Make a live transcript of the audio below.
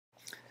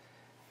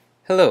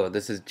Hello,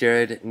 this is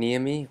Jared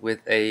Niemi with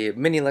a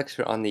mini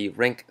lecture on the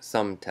rank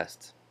sum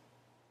test.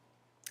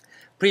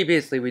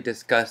 Previously we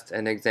discussed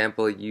an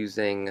example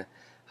using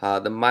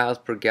the miles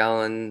per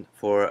gallon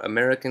for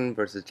American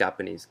versus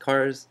Japanese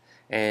cars,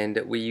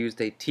 and we used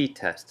a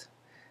t-test.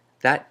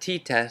 That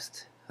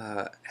t-test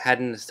had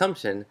an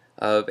assumption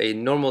of a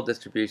normal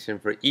distribution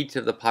for each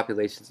of the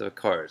populations of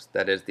cars,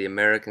 that is the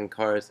American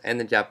cars and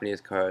the Japanese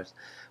cars.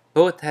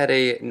 Both had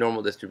a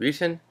normal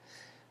distribution.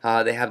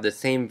 They have the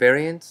same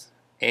variance,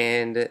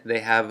 and they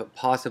have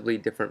possibly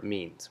different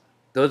means.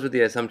 Those were the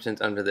assumptions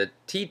under the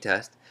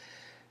t-test,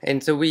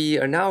 and so we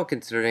are now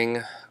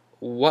considering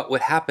what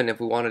would happen if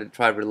we wanted to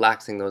try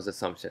relaxing those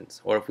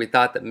assumptions, or if we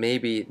thought that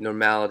maybe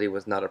normality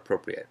was not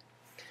appropriate.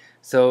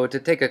 So to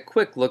take a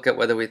quick look at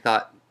whether we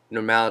thought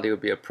normality would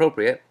be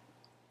appropriate,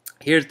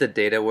 here's the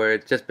data where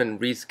it's just been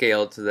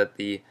rescaled so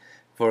that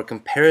for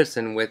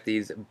comparison with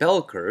these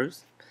bell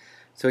curves.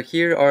 So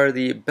here are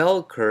the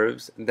bell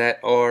curves that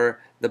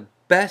are the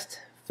best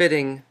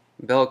fitting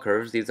bell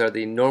curves. These are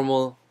the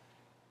normal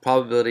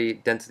probability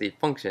density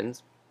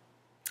functions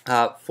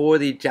for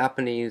the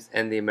Japanese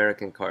and the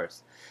American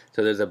cars.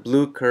 So there's a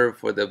blue curve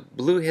for the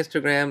blue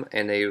histogram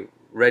and a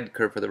red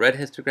curve for the red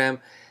histogram.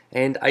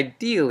 And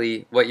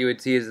ideally, what you would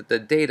see is that the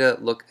data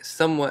look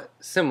somewhat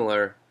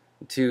similar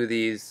to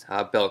these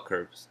bell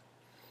curves.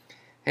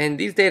 And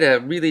these data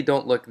really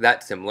don't look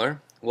that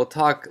similar. We'll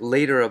talk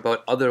later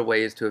about other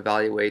ways to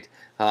evaluate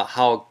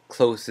how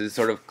close is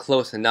sort of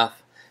close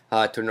enough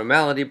to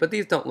normality, but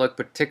these don't look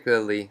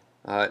particularly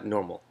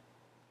normal.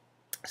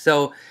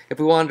 So if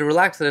we wanted to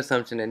relax that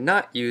assumption and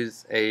not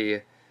use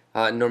a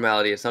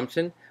normality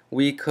assumption,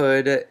 we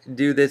could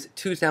do this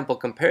two-sample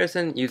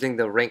comparison using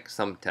the rank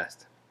sum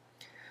test.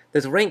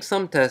 This rank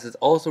sum test is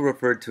also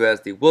referred to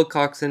as the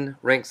Wilcoxon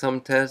rank sum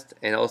test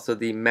and also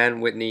the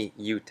Mann-Whitney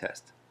U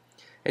test.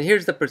 And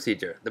here's the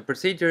procedure. The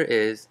procedure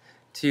is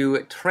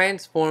to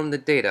transform the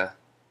data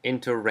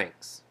into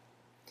ranks.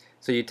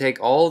 So you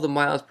take all the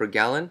miles per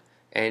gallon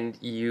and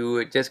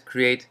you just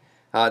create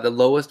the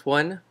lowest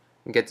one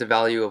gets a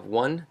value of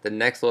 1, the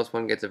next lowest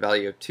one gets a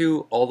value of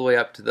 2, all the way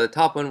up to the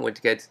top one,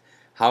 which gets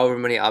however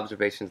many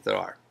observations there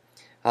are.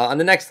 On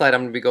the next slide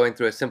I'm going to be going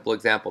through a simple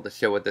example to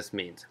show what this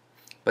means.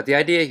 But the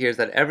idea here is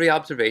that every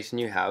observation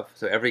you have,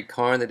 so every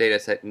car in the data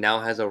set,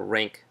 now has a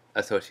rank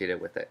associated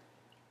with it.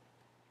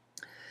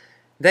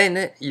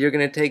 Then you're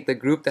going to take the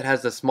group that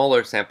has the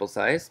smaller sample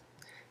size,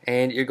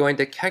 and you're going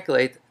to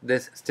calculate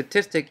this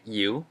statistic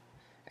U,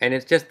 and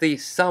it's just the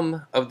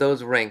sum of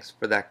those ranks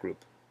for that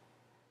group.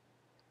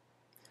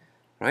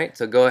 Right,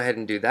 so go ahead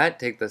and do that.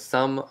 Take the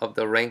sum of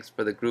the ranks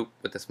for the group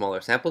with the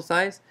smaller sample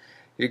size.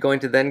 You're going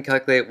to then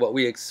calculate what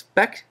we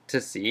expect to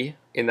see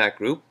in that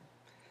group,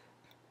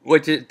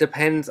 which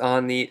depends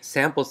on the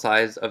sample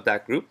size of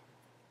that group,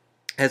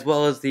 as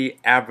well as the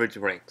average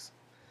ranks.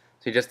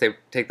 So you just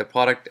take the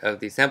product of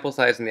the sample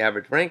size and the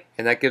average rank,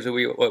 and that gives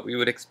you what we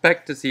would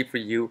expect to see for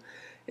you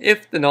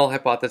if the null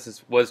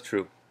hypothesis was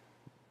true.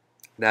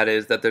 That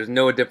is, that there's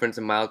no difference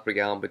in miles per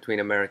gallon between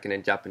American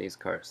and Japanese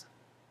cars.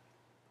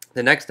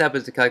 The next step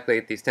is to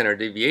calculate the standard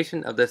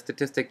deviation of the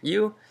statistic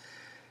U,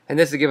 and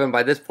this is given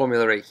by this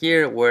formula right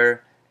here,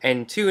 where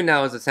N2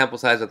 now is the sample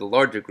size of the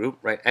larger group,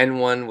 right?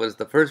 N1 was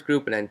the first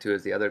group and N2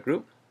 is the other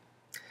group.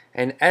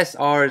 And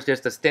SR is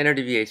just the standard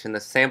deviation, the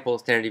sample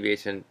standard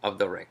deviation of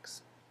the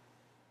ranks.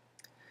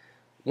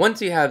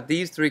 Once you have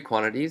these three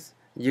quantities,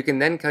 you can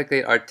then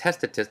calculate our test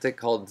statistic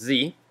called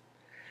Z,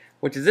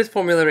 which is this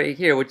formula right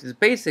here, which is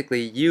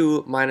basically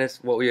U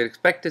minus what we would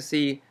expect to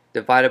see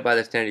divided by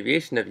the standard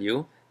deviation of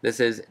U. This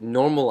is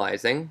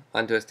normalizing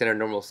onto a standard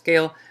normal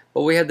scale,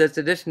 but we have this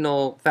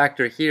additional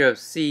factor here of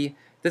C.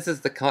 This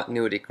is the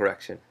continuity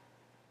correction.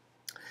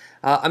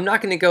 I'm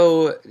not going to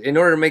go, in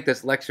order to make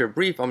this lecture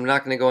brief, I'm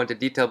not going to go into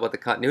detail about the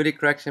continuity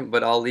correction,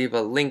 but I'll leave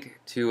a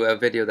link to a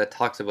video that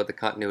talks about the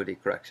continuity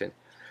correction.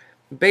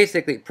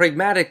 Basically,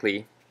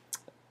 pragmatically,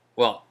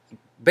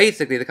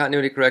 the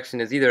continuity correction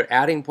is either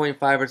adding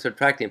 0.5 or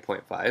subtracting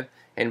 0.5,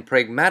 and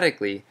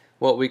pragmatically,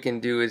 what we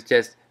can do is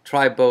just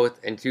try both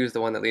and choose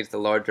the one that leads to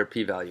larger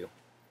p-value,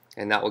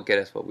 and that will get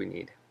us what we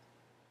need.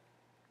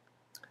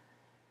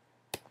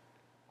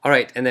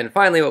 Alright, and then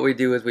finally what we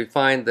do is we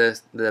find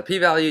the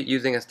p-value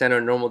using a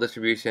standard normal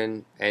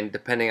distribution and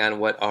depending on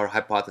what our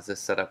hypothesis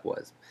setup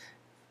was.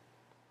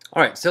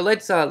 Alright, so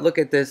let's look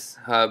at this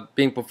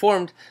being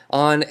performed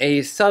on a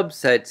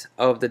subset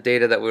of the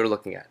data that we were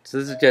looking at. So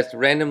this is just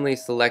randomly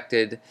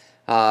selected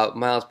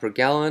miles per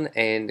gallon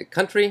and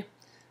country,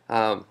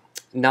 9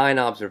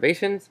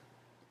 observations.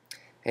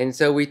 And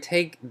so we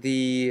take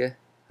the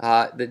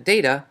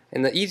data,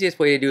 and the easiest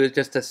way to do is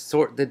just to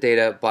sort the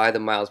data by the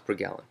miles per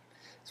gallon.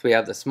 So we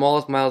have the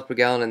smallest miles per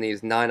gallon in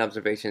these 9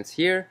 observations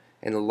here,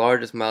 and the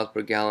largest miles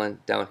per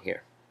gallon down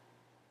here.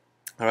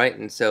 Alright,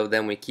 and so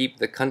then we keep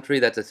the country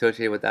that's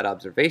associated with that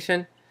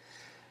observation,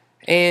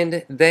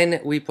 and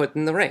then we put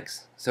in the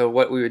ranks. So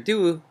what we would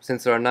do,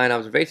 since there are 9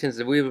 observations,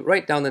 is we would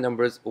write down the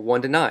numbers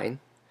 1 to 9.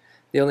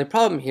 The only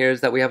problem here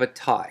is that we have a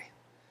tie.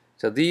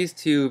 So these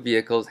two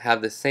vehicles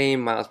have the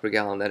same miles per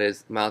gallon, that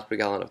is miles per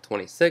gallon of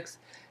 26.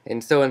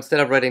 And so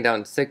instead of writing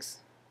down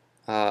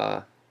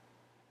 5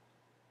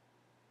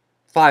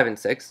 and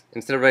 6,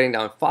 instead of writing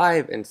down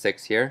 5 and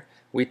 6 here,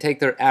 we take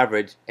their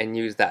average and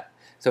use that.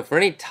 So for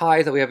any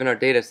ties that we have in our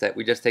data set,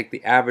 we just take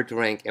the average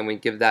rank and we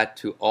give that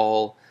to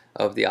all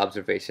of the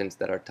observations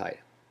that are tied.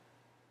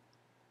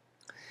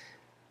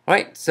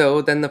 Alright,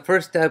 so then the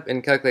first step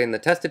in calculating the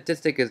test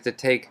statistic is to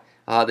take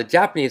the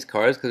Japanese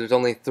cars, because there's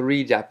only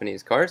 3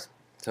 Japanese cars,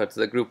 so it's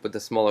the group with the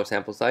smaller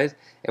sample size,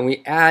 and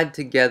we add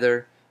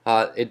together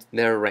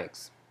their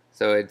ranks.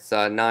 So it's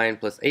 9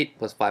 plus 8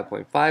 plus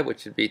 5.5, which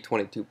should be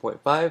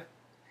 22.5.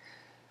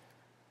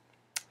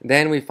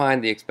 Then we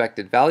find the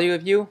expected value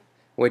of U,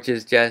 which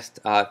is just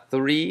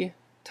 3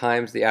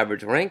 times the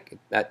average rank.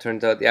 That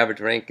turns out the average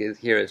rank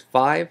here is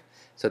 5,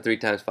 so 3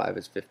 times 5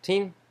 is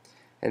 15.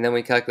 And then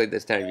we calculate the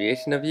standard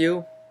deviation of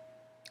U.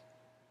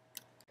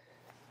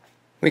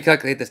 We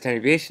calculate the standard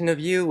deviation of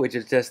U, which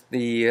is just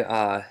the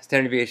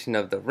standard deviation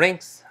of the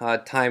ranks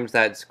times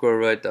that square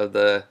root of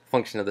the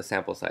function of the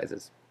sample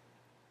sizes.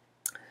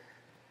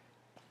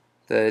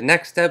 The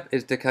next step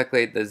is to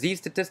calculate the Z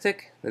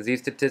statistic. The Z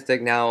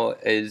statistic now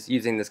is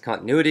using this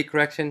continuity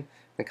correction.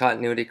 The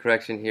continuity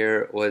correction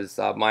here was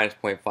minus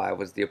 0.5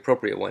 was the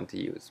appropriate one to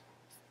use.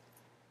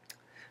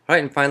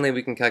 Alright, and finally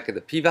we can calculate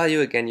the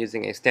p-value, again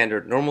using a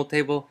standard normal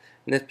table,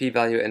 and this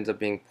p-value ends up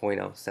being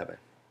 0.07.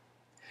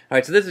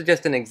 Alright, so this is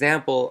just an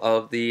example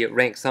of the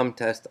rank sum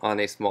test on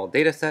a small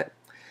data set.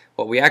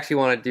 What we actually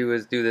want to do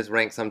is do this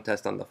rank sum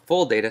test on the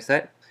full data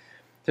set.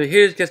 So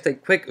here's just a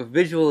quick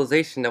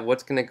visualization of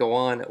what's going to go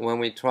on when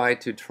we try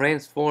to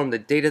transform the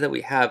data that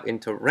we have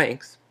into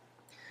ranks.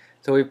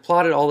 So we've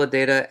plotted all the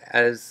data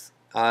as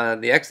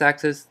the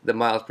x-axis, the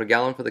miles per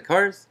gallon for the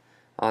cars,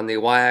 on the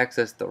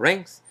y-axis, the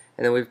ranks,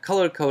 and then we've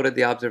color-coded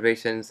the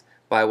observations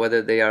by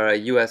whether they are a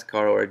US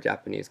car or a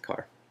Japanese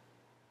car.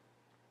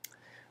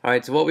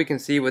 Alright, so what we can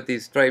see with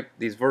these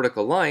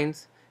vertical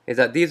lines is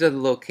that these are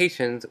the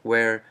locations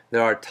where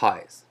there are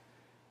ties.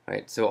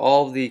 Right, so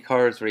all of the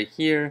cars right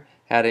here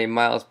had a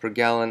miles per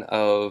gallon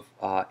of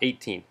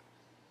 18.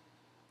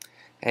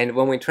 And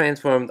when we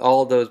transformed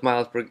all those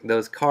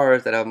those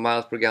cars that have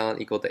miles per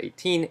gallon equal to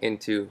 18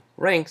 into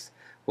ranks,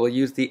 we'll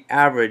use the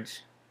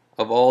average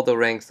of all the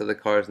ranks of the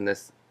cars in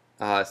this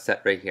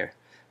set right here.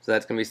 So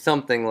that's going to be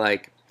something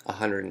like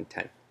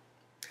 110.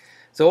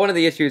 So one of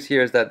the issues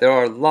here is that there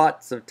are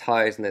lots of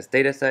ties in this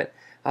data set,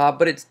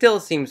 but it still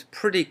seems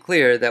pretty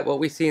clear that what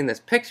we see in this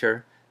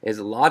picture is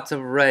lots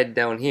of red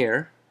down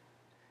here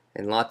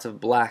and lots of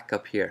black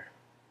up here.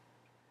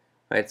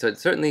 Right, so it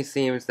certainly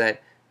seems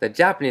that the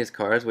Japanese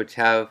cars, which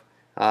have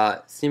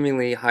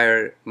seemingly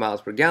higher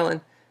miles per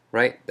gallon,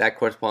 right, that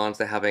corresponds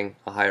to having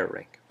a higher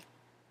rank.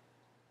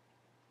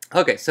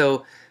 Okay,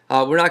 so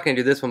we're not going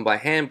to do this one by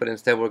hand, but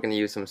instead we're going to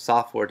use some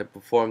software to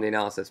perform the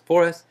analysis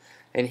for us.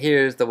 And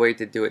here's the way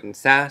to do it in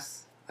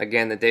SAS.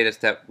 Again, the data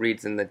step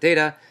reads in the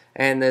data,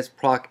 and this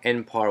proc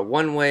npar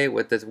one way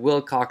with this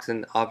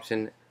Wilcoxon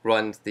option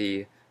runs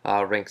the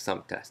rank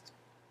sum test.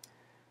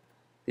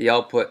 The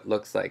output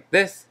looks like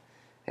this.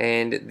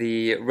 And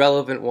the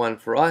relevant one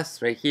for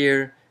us right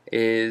here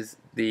is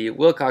the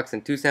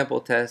Wilcoxon 2-sample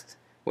test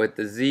with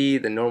the Z,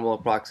 the normal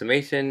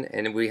approximation,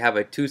 and we have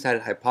a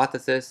two-sided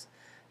hypothesis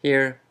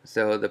here.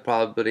 So the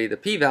probability, the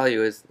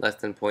p-value is less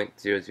than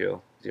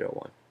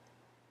 0.0001.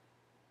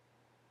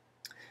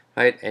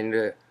 Right,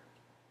 and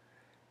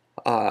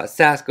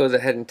SAS goes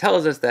ahead and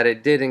tells us that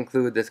it did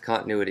include this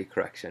continuity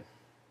correction.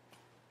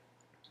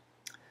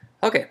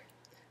 Okay,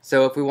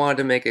 so if we wanted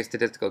to make a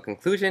statistical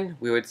conclusion,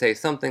 we would say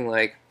something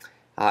like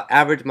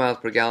average miles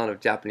per gallon of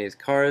Japanese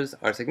cars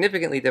are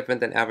significantly different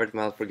than average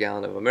miles per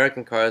gallon of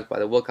American cars by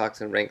the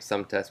Wilcoxon rank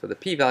sum test with a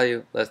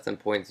p-value less than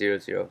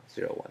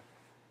 0.0001.